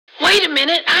Wait a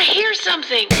minute, I hear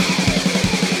something.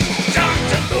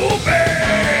 Dr. Movie!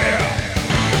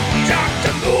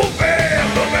 Dr. Movie!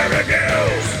 Blueberry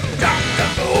News! Dr.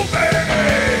 Movie!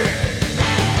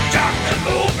 Dr.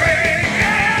 Movie!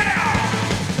 Yeah!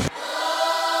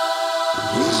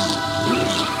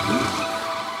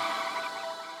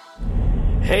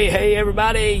 Hey,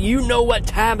 everybody, you know what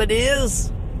time it is?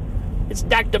 It's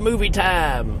Dr. Movie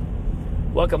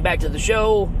time. Welcome back to the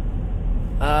show.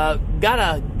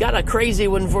 Got a crazy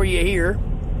one for you here.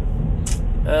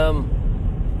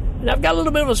 And I've got a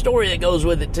little bit of a story that goes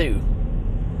with it too.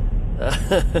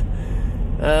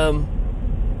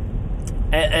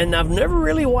 And I've never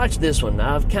really watched this one.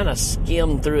 I've kind of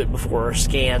skimmed through it before, or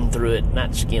scanned through it.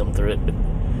 Not skimmed through it, but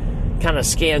kind of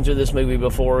scanned through this movie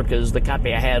before because the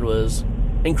copy I had was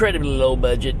incredibly low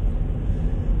budget.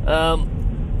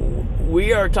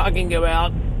 We are talking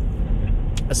about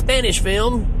a Spanish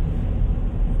film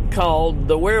called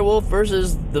The Werewolf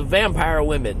versus the Vampire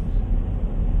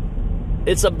Women.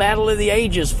 It's a battle of the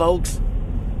ages, folks.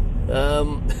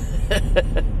 And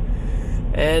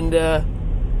the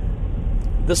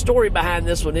story behind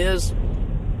this one is,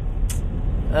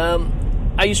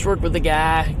 I used to work with a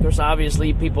guy. Of course,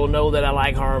 obviously, people know that I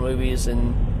like horror movies,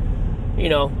 and, you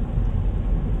know,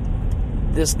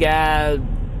 this guy,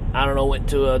 I don't know,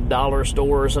 went to a dollar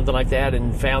store or something like that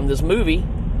and found this movie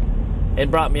and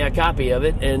brought me a copy of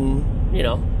it, and, you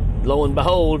know, lo and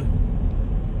behold,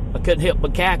 I couldn't help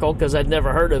but cackle because I'd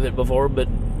never heard of it before, but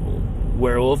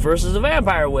Werewolf versus the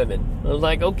Vampire Women. I was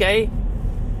like, okay,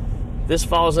 this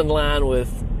falls in line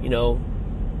with, you know,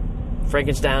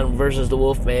 Frankenstein versus the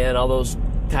Wolfman, all those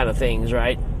kind of things,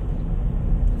 right?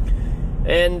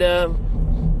 And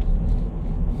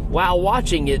while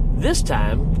watching it this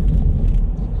time,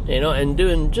 you know, and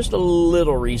doing just a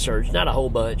little research, not a whole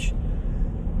bunch,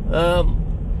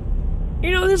 you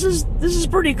know, this is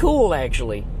pretty cool,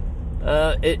 actually.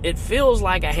 It feels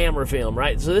like a Hammer film,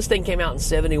 right? So this thing came out in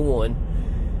 1971,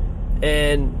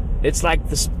 and it's like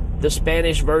the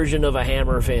Spanish version of a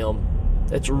Hammer film.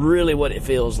 That's really what it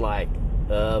feels like.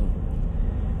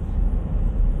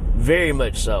 Very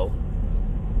much so.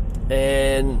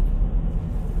 And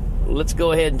let's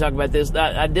go ahead and talk about this.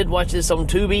 I did watch this on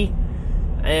Tubi,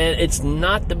 and it's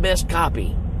not the best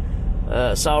copy.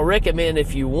 So I'll recommend,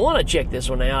 if you want to check this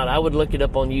one out, I would look it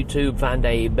up on YouTube, find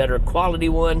a better quality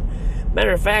one.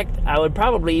 Matter of fact, I would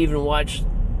probably even watch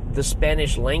the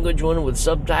Spanish language one with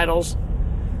subtitles,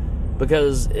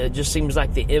 because it just seems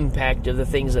like the impact of the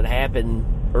things that happen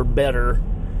are better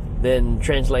than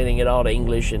translating it all to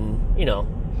English and, you know,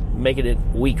 making it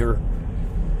weaker.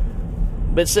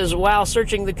 But it says, while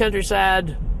searching the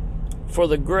countryside for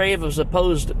the grave of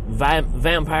supposed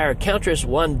vampire Countess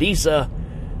Wandisa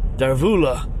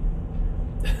Darvula,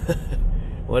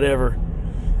 whatever,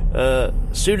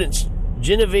 students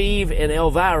Genevieve and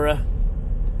Elvira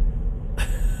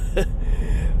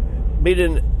meet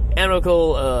an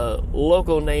anarchical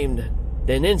local named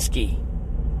Daninsky.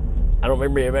 I don't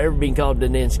remember ever being called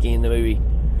Daninsky in the movie,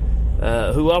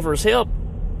 who offers help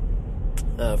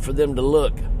for them to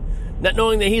look. Not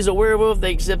knowing that he's a werewolf,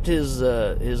 they accept his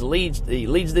leads. He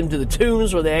leads them to the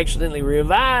tombs where they accidentally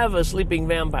revive a sleeping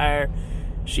vampire.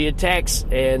 She attacks,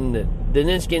 and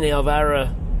Daninsky and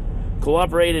Elvira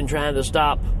cooperate in trying to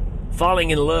stop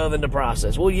falling in love in the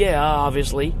process. Well, yeah,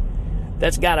 obviously.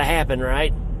 That's got to happen,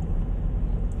 right?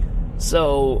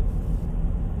 So,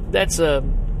 that's a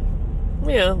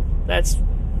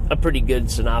pretty good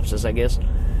synopsis, I guess.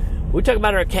 We talk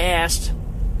about our cast.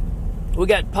 We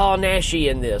got Paul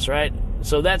Naschy in this, right?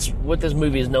 So that's what this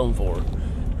movie is known for,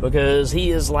 because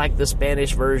he is like the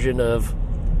Spanish version of,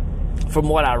 from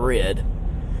what I read,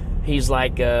 he's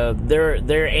like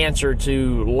their answer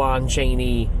to Lon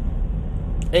Chaney,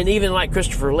 and even like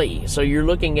Christopher Lee. So you're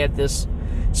looking at this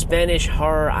Spanish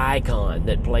horror icon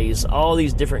that plays all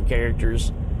these different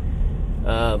characters,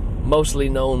 mostly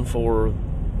known for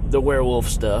the werewolf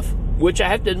stuff, which I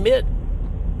have to admit,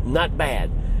 not bad.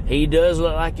 He does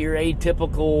look like your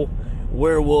atypical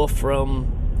werewolf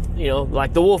from, you know,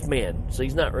 like the Wolfman. So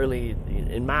he's not really,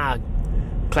 in my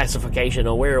classification,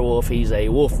 a werewolf. He's a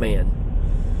wolfman.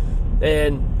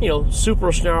 And, you know,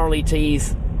 super snarly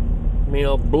teeth, you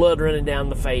know, blood running down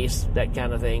the face, that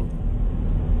kind of thing.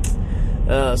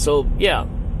 So, yeah,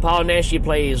 Paul Naschy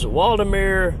plays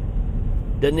Waldemar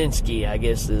Daninsky, I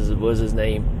guess was his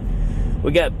name.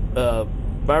 We got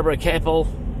Barbara Capel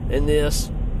in this.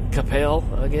 Capel,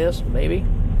 I guess, maybe.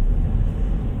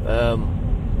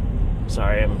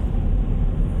 Sorry,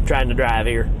 I'm trying to drive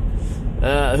here.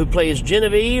 Who plays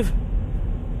Genevieve.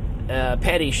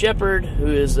 Patty Shepard, who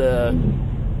is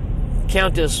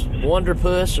Countess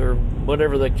Wonderpuss, or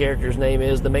whatever the character's name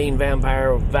is, the main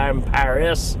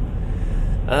vampiress.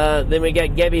 Then we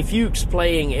got Gabby Fuchs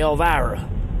playing Elvira.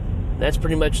 That's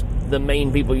pretty much the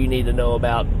main people you need to know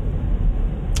about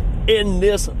in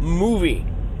this movie.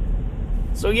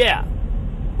 So yeah,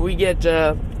 we get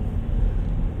a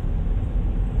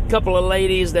couple of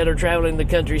ladies that are traveling the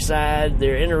countryside.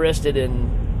 They're interested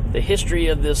in the history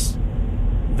of this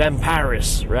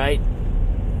vampiress, right?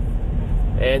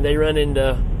 And they run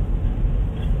into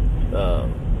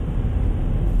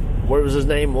what was his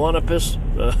name? Wanapus?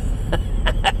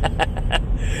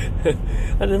 I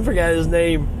didn't forget his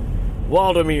name.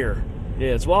 Waldemir. Yeah,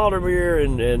 it's Waldemir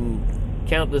and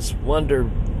Countess Wanda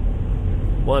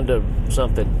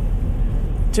something.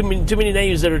 Too many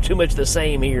names that are too much the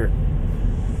same here.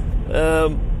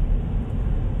 But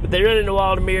they run into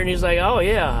Waldemir and he's like, oh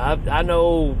yeah, I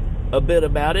know a bit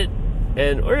about it.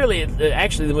 And really,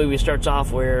 actually the movie starts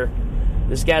off where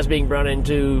this guy's being brought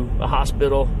into a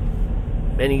hospital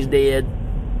and he's dead.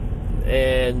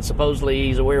 And supposedly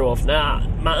he's a werewolf. Now,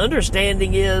 my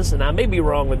understanding is, and I may be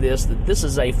wrong with this, that this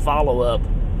is a follow-up,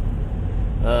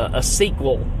 a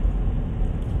sequel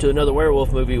to another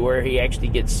werewolf movie where he actually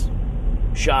gets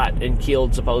shot and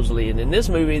killed, supposedly. And in this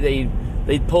movie, they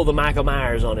pull the Michael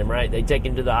Myers on him, right? They take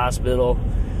him to the hospital,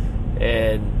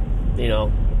 and,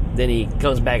 then he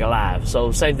comes back alive.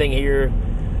 So, same thing here.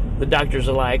 The doctors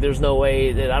are like, there's no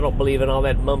way that I don't believe in all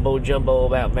that mumbo-jumbo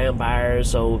about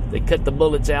vampires, so they cut the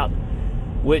bullets out,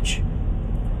 which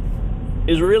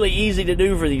is really easy to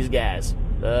do for these guys.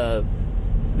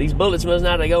 These bullets must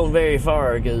not have gone very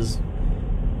far, because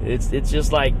it's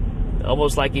just like,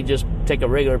 almost like you just take a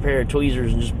regular pair of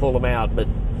tweezers and just pull them out.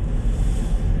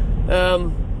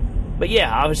 But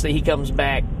yeah, obviously he comes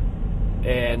back,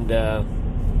 and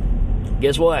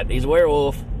guess what? He's a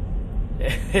werewolf.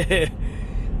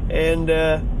 And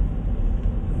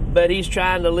but he's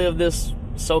trying to live this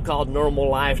so-called normal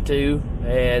life too,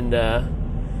 and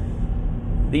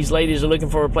these ladies are looking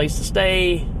for a place to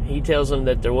stay. He tells them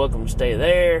that they're welcome to stay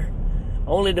there,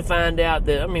 only to find out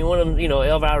that, one of them,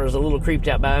 Elvira's a little creeped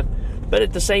out by him, but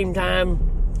at the same time,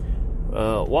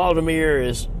 Waldemir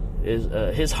is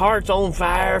his heart's on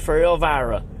fire for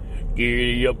Elvira.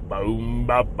 Giddy up, boom,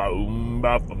 bop, boom,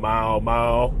 bop, mow,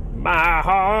 mow. My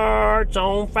heart's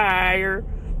on fire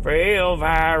for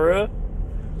Elvira.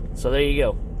 So there you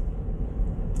go.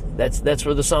 That's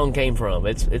where the song came from.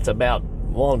 It's about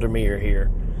Waldemir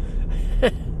here.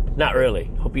 Not really.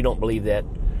 Hope you don't believe that.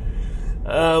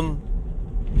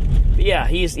 Yeah,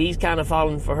 he's kind of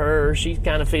falling for her. She's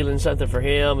kind of feeling something for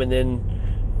him, and then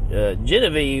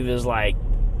Genevieve is like,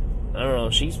 I don't know.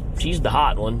 She's the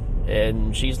hot one,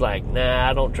 and she's like, nah,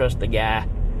 I don't trust the guy.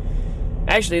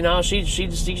 Actually, no,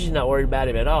 she's not worried about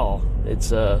him at all.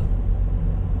 It's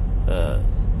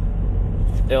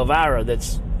Elvira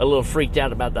that's a little freaked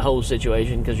out about the whole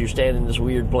situation, because you're standing in this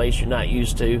weird place you're not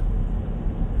used to.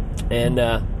 And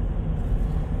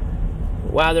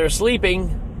while they're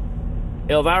sleeping,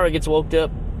 Elvira gets woke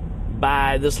up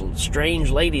by this strange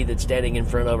lady that's standing in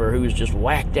front of her, who's just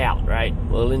whacked out, right?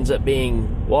 Well, it ends up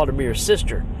being Waldemir's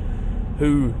sister,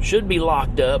 who should be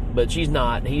locked up, but she's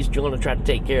not. He's going to try to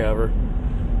take care of her.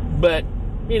 But,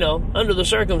 under the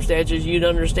circumstances, you'd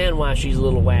understand why she's a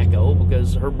little wacko,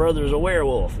 because her brother's a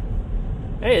werewolf.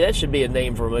 Hey, that should be a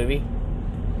name for a movie.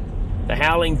 The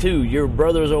Howling 2, Your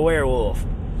Brother's a Werewolf.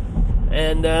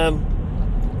 And,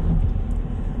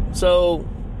 so,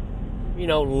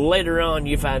 later on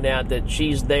you find out that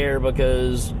she's there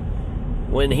because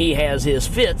when he has his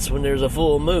fits, when there's a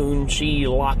full moon, she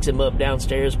locks him up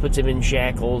downstairs, puts him in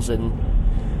shackles, and,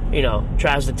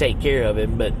 tries to take care of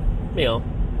him. But,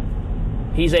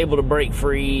 he's able to break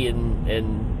free and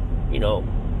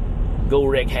go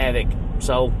wreak havoc.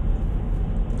 So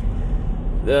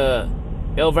the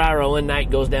Elvira one night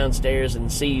goes downstairs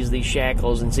and sees these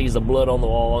shackles and sees the blood on the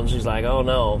wall, and she's like, oh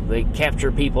no, they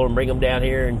capture people and bring them down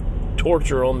here and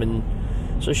torture them. And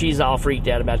so she's all freaked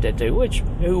out about that too, which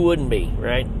who wouldn't be,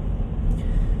 right?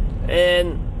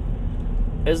 And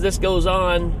as this goes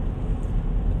on,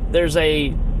 there's a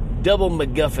double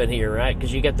MacGuffin here, right?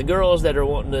 Because you got the girls that are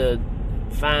wanting to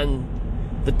find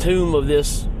the tomb of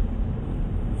this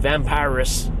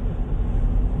vampiress,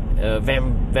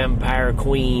 vampire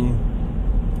queen,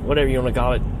 whatever you want to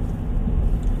call it.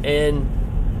 And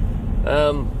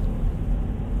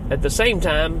at the same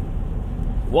time,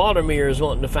 Waldemir is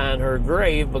wanting to find her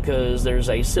grave because there's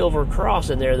a silver cross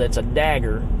in there that's a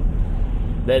dagger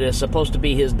that is supposed to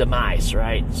be his demise,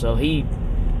 right? So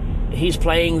he's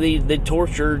playing the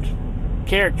tortured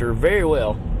character very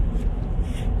well.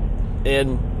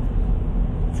 And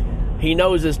he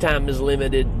knows his time is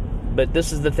limited, but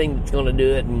this is the thing that's going to do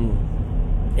it.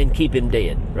 And and keep him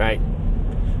dead, right?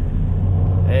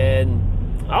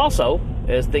 And also,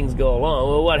 as things go along,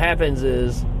 well, what happens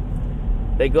is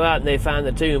they go out and they find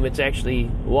the tomb. It's actually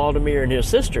Waldemar and his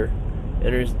sister,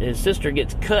 and his sister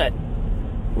gets cut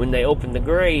when they open the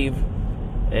grave,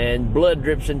 and blood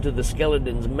drips into the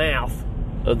skeleton's mouth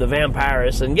of the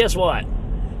vampiress, and guess what?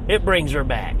 It brings her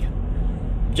back.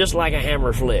 Just like a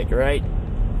hammer flick, right?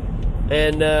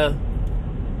 And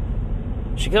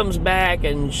she comes back,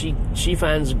 and she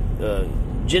finds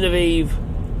Genevieve,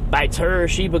 bites her,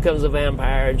 she becomes a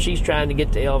vampire, and she's trying to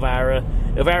get to Elvira.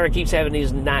 Elvira keeps having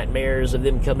these nightmares of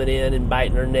them coming in and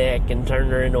biting her neck and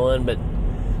turning her into one, but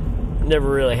it never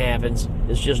really happens.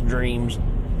 It's just dreams.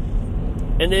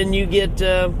 And then you get,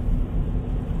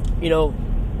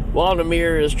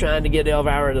 Waldemar is trying to get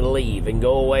Elvira to leave and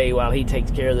go away while he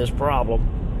takes care of this problem.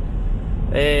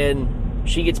 And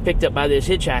she gets picked up by this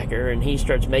hitchhiker, and he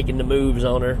starts making the moves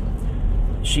on her.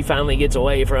 She finally gets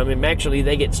away from him. Actually,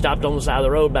 they get stopped on the side of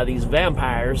the road by these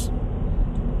vampires.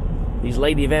 These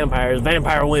lady vampires,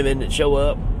 vampire women that show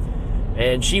up.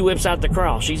 And she whips out the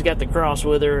cross. She's got the cross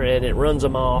with her, and it runs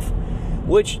them off.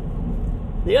 Which,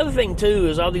 the other thing, too,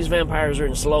 is all these vampires are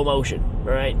in slow motion,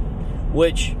 right?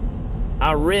 Which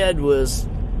I read was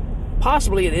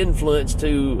possibly an influence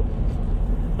to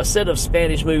a set of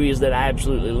Spanish movies that I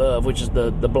absolutely love, which is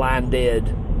the Blind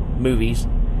Dead movies.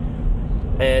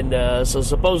 And so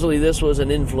supposedly this was an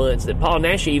influence that Paul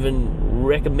Nash even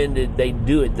recommended they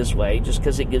do it this way, just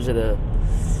because it gives it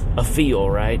a feel,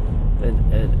 right?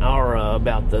 An aura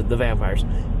about the vampires.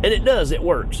 And it does, it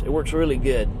works. It works really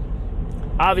good.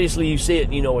 Obviously you see it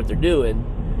and you know what they're doing,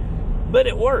 but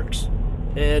it works.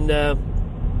 And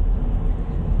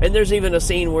there's even a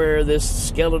scene where this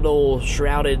skeletal,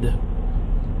 shrouded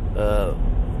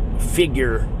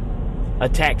figure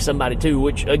attacks somebody too,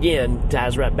 which again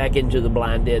ties right back into the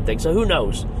Blind Dead thing. So who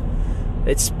knows?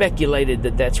 It's speculated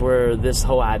that that's where this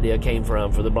whole idea came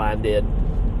from for the Blind Dead.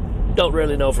 Don't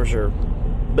really know for sure,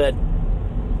 but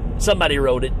somebody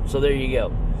wrote it, so there you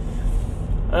go.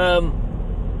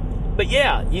 But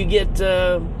yeah, you get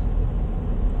a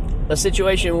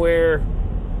situation where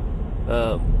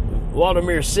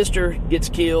Waldemar's sister gets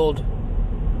killed,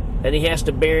 and he has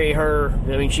to bury her.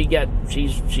 I mean,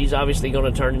 she's obviously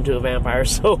going to turn into a vampire,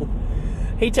 so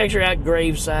he takes her out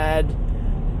graveside,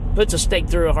 puts a stake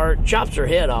through her heart, chops her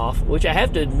head off, which I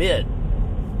have to admit,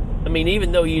 I mean,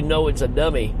 even though you know it's a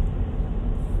dummy,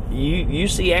 you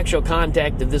see actual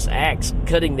contact of this axe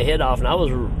cutting the head off, and I was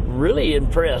really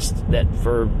impressed that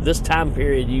for this time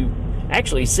period you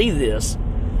actually see this.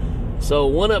 So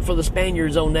one up for the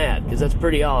Spaniards on that, because that's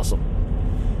pretty awesome.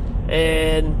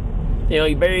 And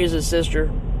he buries his sister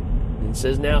and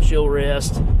says now she'll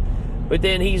rest. But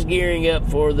then he's gearing up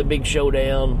for the big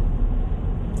showdown.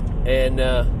 And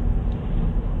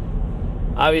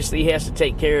obviously he has to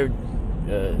take care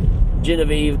of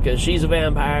Genevieve because she's a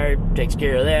vampire, takes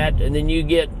care of that. And then you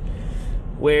get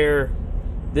where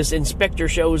this inspector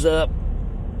shows up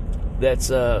that's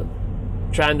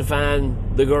trying to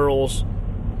find the girls.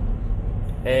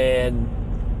 And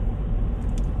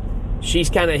she's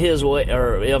kind of his way,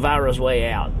 or Elvira's way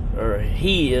out, or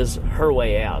he is her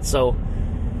way out. So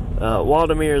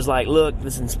Waldemar is like, look,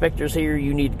 this inspector's here,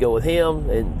 you need to go with him,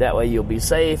 and that way you'll be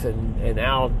safe, and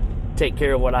I'll take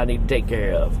care of what I need to take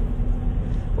care of.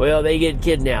 Well, they get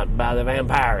kidnapped by the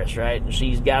vampiress, right? And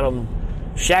she's got them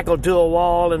shackled to a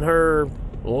wall in her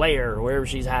lair, wherever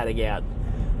she's hiding out.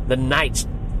 The Knight's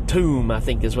Tomb, I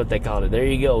think is what they call it. There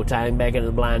you go, tying back into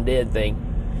the Blind Dead thing.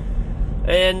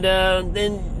 And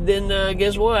then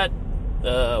guess what?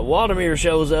 Waldemar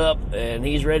shows up, and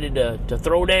he's ready to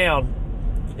throw down.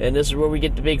 And this is where we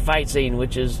get the big fight scene,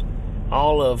 which is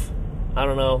all of,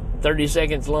 30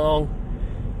 seconds long.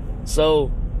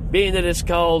 So, being that it's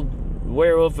called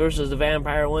Werewolf versus the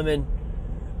Vampire Women,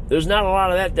 there's not a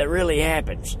lot of that really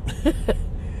happens.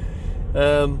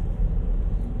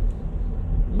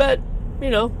 But,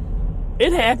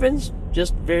 it happens.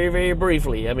 Just very, very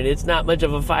briefly. I mean, it's not much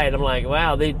of a fight. I'm like,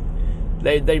 wow, they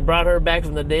brought her back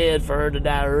from the dead for her to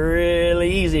die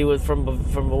really easy from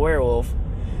a werewolf.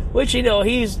 Which,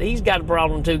 he's got a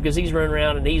problem too, because he's running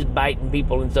around and he's biting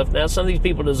people and stuff. Now, some of these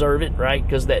people deserve it, right?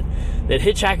 Because that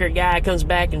hitchhiker guy comes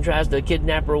back and tries to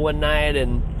kidnap her one night,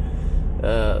 and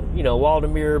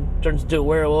Waldemar turns into a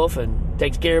werewolf and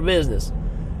takes care of business.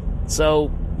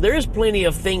 So there is plenty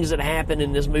of things that happen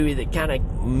in this movie that kind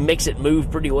of makes it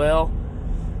move pretty well.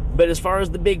 But as far as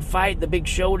the big fight, the big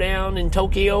showdown in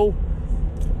Tokyo,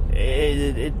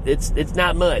 it's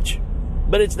not much,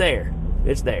 but it's there.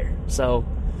 It's there. So,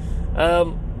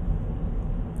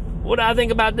 what do I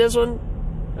think about this one?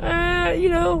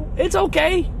 It's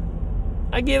okay.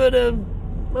 I give it a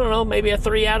don't know, maybe a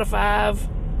 3 out of 5.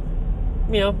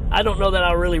 I don't know that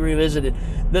I'll really revisit it.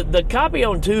 The copy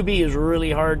on Tubi is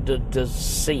really hard to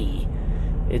see.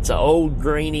 It's an old,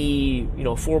 grainy,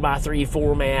 4x3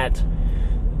 format.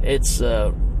 It's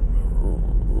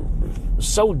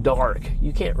so dark.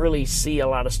 You can't really see a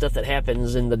lot of stuff that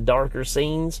happens in the darker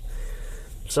scenes.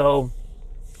 So,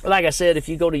 like I said, if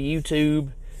you go to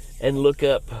YouTube and look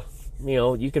up,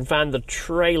 you can find the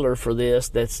trailer for this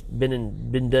that's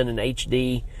been done in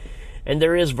HD. And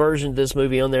there is versions of this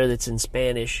movie on there that's in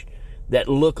Spanish that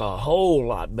look a whole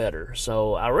lot better.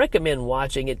 So I recommend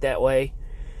watching it that way.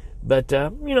 But,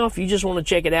 if you just want to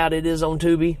check it out, it is on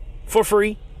Tubi for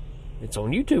free. It's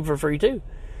on YouTube for free, too.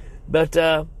 But,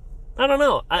 I don't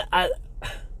know.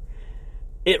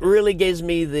 It really gives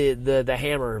me the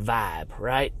Hammer vibe,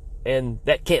 right? And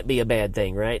that can't be a bad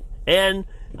thing, right? And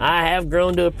I have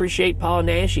grown to appreciate Paul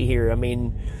Naschy here. I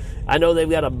mean, I know they've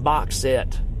got a box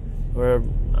set, or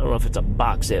I don't know if it's a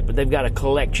box set, but they've got a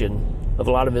collection of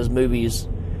a lot of his movies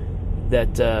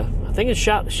that I think it's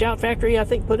Shout Factory, I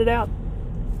think, put it out.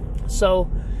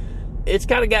 So it's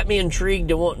kind of got me intrigued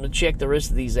to wanting to check the rest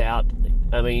of these out.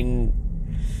 I mean,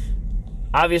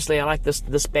 obviously I like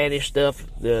the Spanish stuff,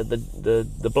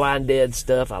 the Blind Dead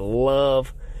stuff I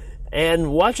love.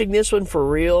 And watching this one for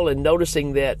real and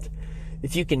noticing that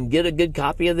if you can get a good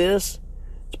copy of this,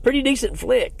 it's a pretty decent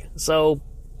flick. So,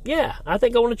 yeah, I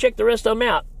think I want to check the rest of them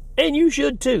out. And you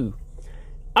should too.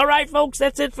 All right, folks,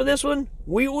 that's it for this one.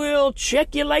 We will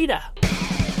check you later.